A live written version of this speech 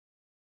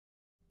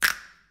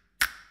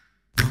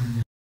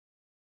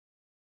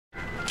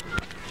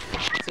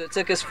So it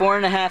took us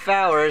 4.5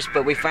 hours,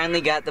 but we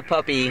finally got the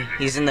puppy.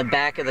 He's in the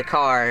back of the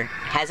car.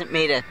 Hasn't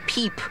made a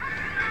peep.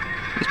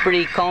 He's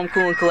pretty calm,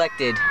 cool, and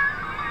collected.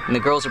 And the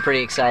girls are pretty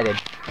excited.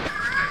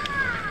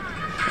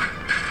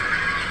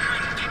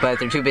 But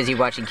they're too busy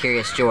watching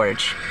Curious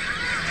George.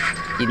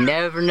 You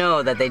never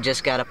know that they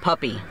just got a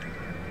puppy.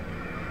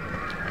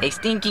 A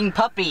stinking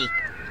puppy.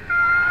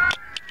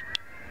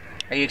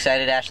 Are you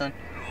excited, Ashlyn?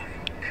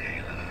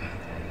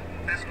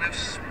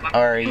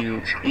 Or are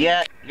you...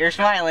 Yeah, you're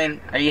smiling.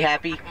 Are you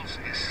happy?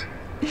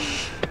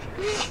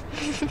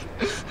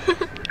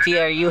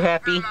 Tia, are you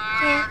happy?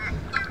 Yeah.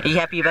 Are you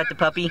happy about the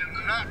puppy?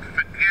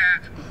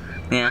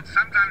 Yeah.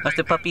 What's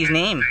the puppy's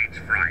name?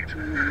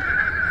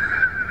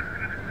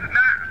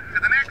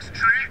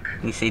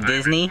 You say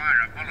Disney?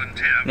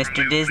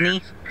 Mr.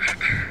 Disney?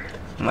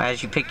 Why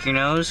did you pick your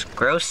nose?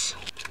 Gross.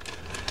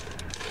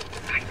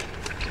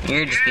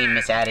 You're just being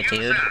Miss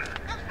Attitude.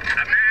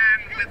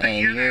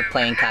 And you're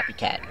playing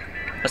copycat.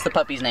 What's the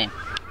puppy's name?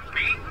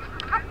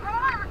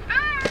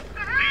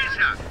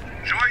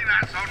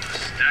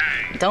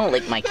 Don't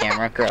lick my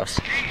camera, gross.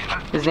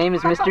 His name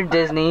is Mr.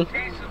 Disney.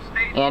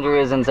 Andrew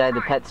is inside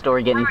the pet store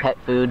getting pet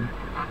food.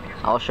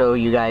 I'll show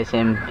you guys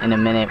him in a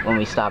minute when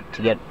we stop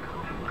to get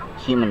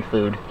human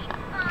food.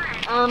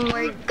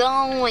 We're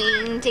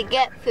going to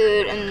get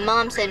food, and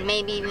Mom said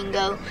maybe even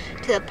go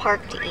to the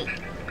park to eat.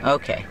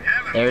 Okay,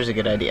 there's a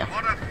good idea.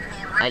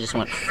 I just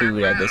want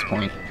food at this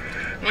point.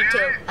 Me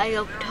too. I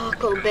love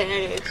Taco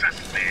Bell.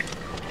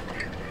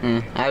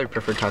 I would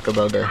prefer Taco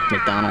Bell to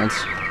McDonald's.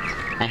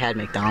 I had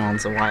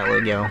McDonald's a while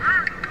ago.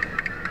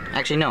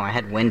 Actually, no, I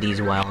had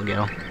Wendy's a while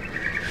ago.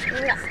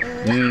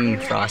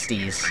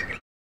 Frosties.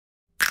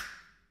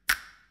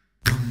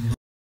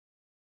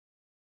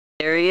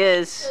 There he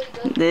is,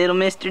 little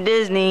Mr.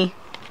 Disney.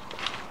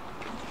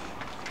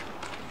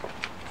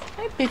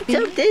 Hi, baby. What's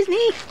up,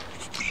 Disney?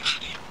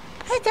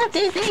 What's up,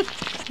 Disney?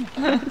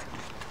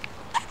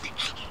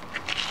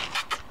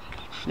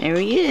 There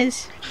he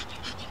is.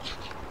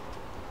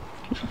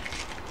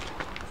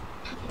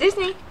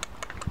 Disney.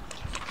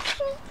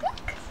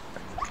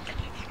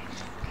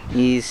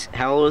 He's,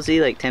 how old is he?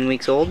 Like 10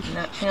 weeks old?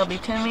 No, he'll be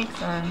 10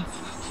 weeks on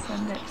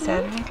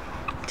Saturday.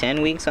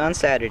 10 weeks on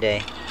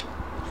Saturday.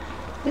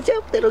 What's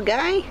up, little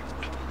guy?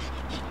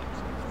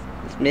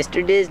 It's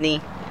Mr.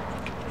 Disney.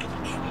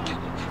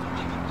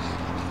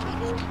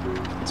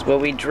 It's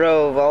what we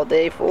drove all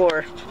day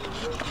for.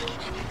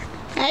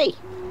 Hey!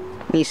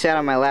 He sat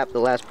on my lap the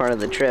last part of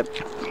the trip.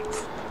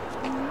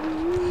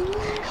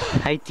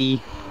 Hi,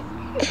 T.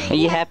 Are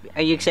you happy?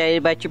 Are you excited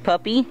about your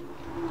puppy?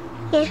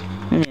 Yeah.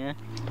 Yeah.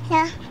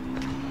 Yeah.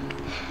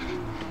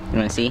 You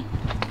wanna see?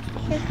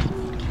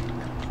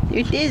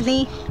 You're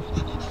Disney.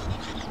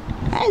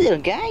 Hi, little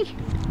guy.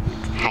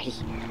 Hi.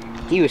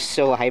 He was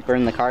so hyper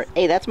in the car.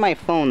 Hey, that's my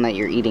phone that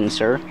you're eating,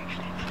 sir.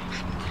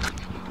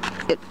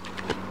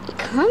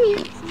 Come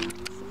here.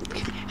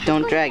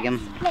 Don't drag him.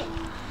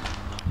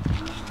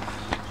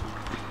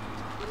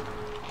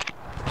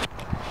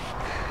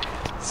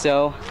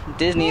 So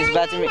Disney is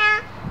about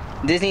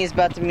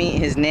to meet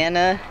his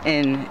Nana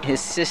and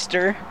his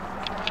sister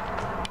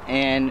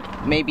and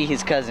maybe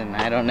his cousin.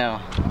 I don't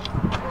know.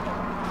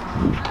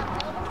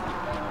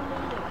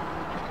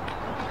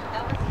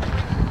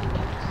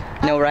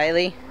 No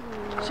Riley?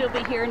 She'll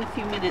be here in a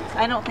few minutes.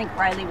 I don't think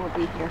Riley will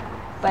be here.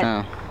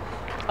 But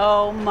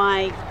oh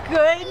my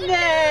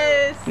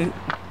goodness!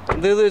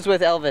 Lulu's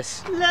with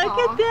Elvis. Look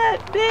at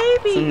that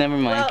baby! So never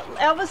mind.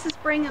 Well, Elvis is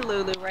bringing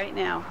Lulu right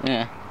now.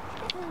 Yeah.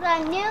 The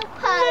new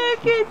pup.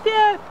 Look at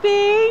that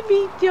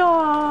baby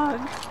dog.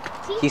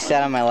 He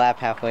sat on my lap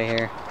halfway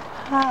here.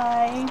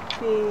 Hi,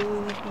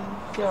 baby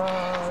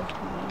doggy.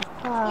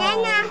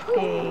 Hi,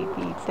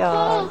 baby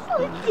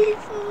doggy.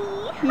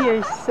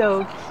 You're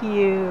so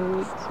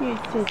cute. You're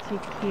such a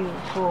cute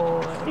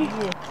boy.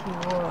 Yes, you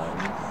are.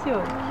 So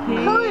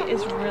cute. He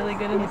is really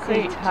good in the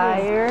crate.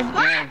 Tired?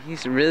 Yeah,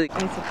 he's really.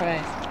 I'm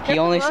surprised. He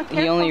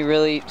only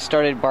really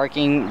started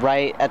barking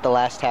right at the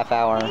last half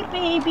hour.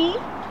 Hey, baby.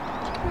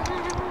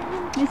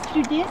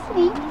 Mr.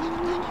 Disney.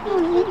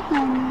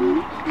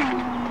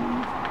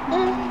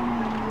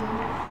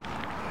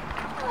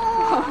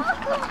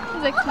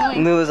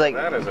 Lulu's like.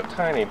 That is a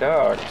tiny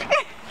dog.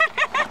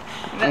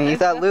 And you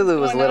thought Lulu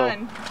was little.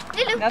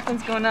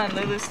 Nothing's going on.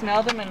 Lulu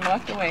smelled him and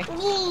walked away.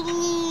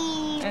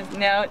 And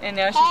now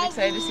she's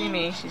excited to see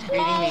me. She's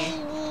greeting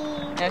me.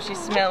 Now she's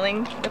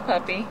smelling the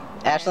puppy.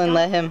 Ashlyn,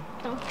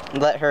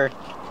 let her.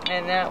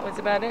 And that was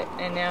about it.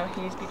 And now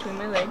he's between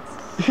my legs.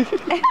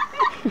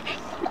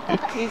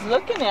 He's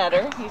looking at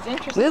her. He's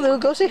interested. Lulu,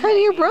 go say hi to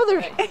your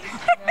brother.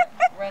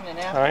 Running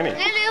out. Tiny.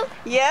 Lulu.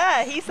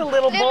 Yeah, he's a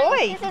little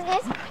boy.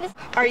 This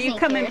Are you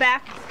coming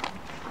back?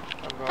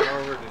 I'm going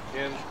over to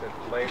Jim's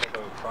to lay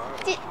those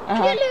bottles.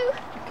 Lulu.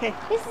 Okay.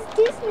 This is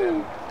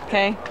Disney.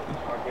 Okay.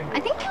 I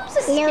think he was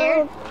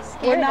scared.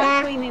 We're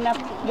not cleaning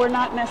up. We're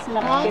not messing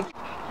up. You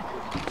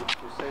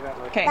say that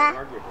like Okay. you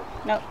argue with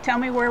her. No, tell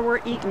me where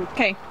we're eating.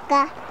 Okay.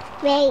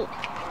 Wait.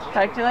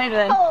 Talk to you later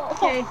then.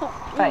 Okay.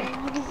 Bye.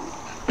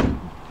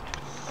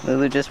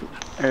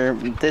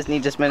 Disney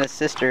just met his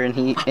sister,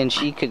 and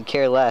she could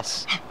care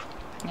less.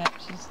 Yep,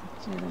 she's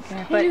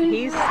okay. But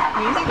he's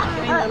between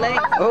the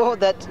legs. Oh,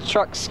 that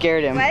truck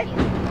scared him. What?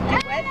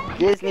 What?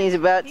 Disney's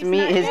about to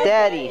meet his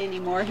daddy.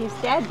 Anymore, he's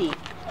daddy.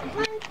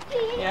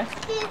 Yes,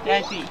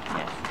 daddy.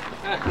 Yes.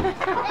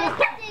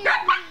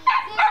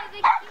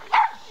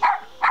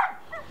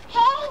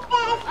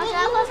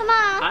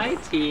 Hi,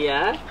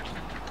 Tia.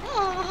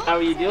 How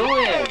are you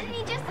doing?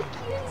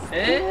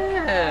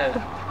 Yeah.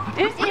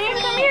 Disney,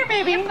 come here,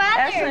 baby.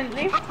 Ashlyn,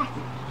 leave.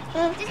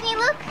 Disney,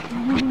 look.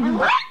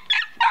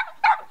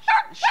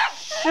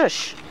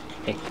 Shush.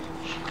 Hey,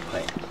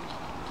 quiet.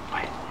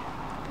 Quiet.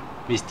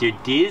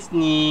 Mr.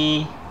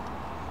 Disney.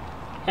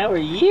 How are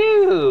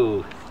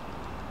you?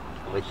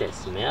 What's that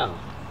smell?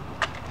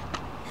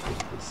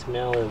 The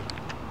smell of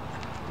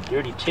a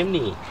dirty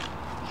chimney.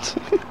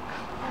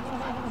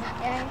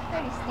 Yeah, it's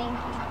pretty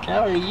stinky.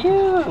 How are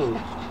you?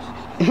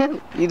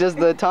 He does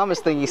the Thomas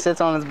thing. He sits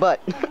on his butt.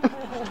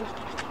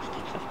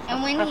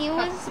 And when he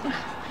was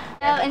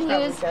out and he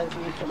was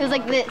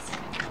like this.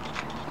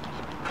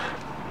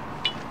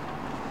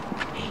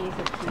 He's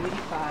a cutie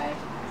pie.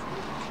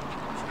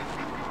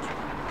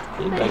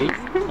 Hey, buddy.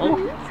 Oh.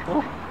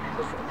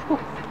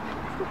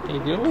 How you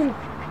doing?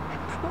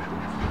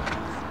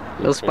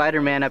 Little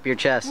Spider-Man up your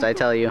chest, I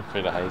tell you.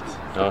 Afraid of heights.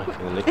 Oh, you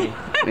gonna lick me?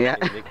 Yeah.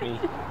 You gonna lick me?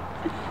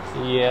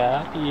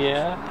 Yeah,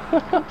 yeah.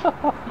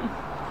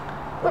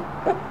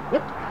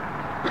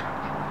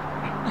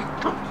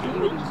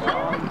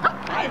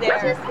 Hi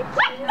there. How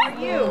are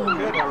you?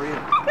 Good, how are you?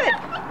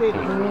 Good.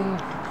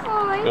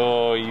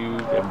 Oh, you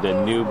have the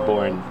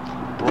newborn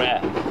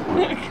breath.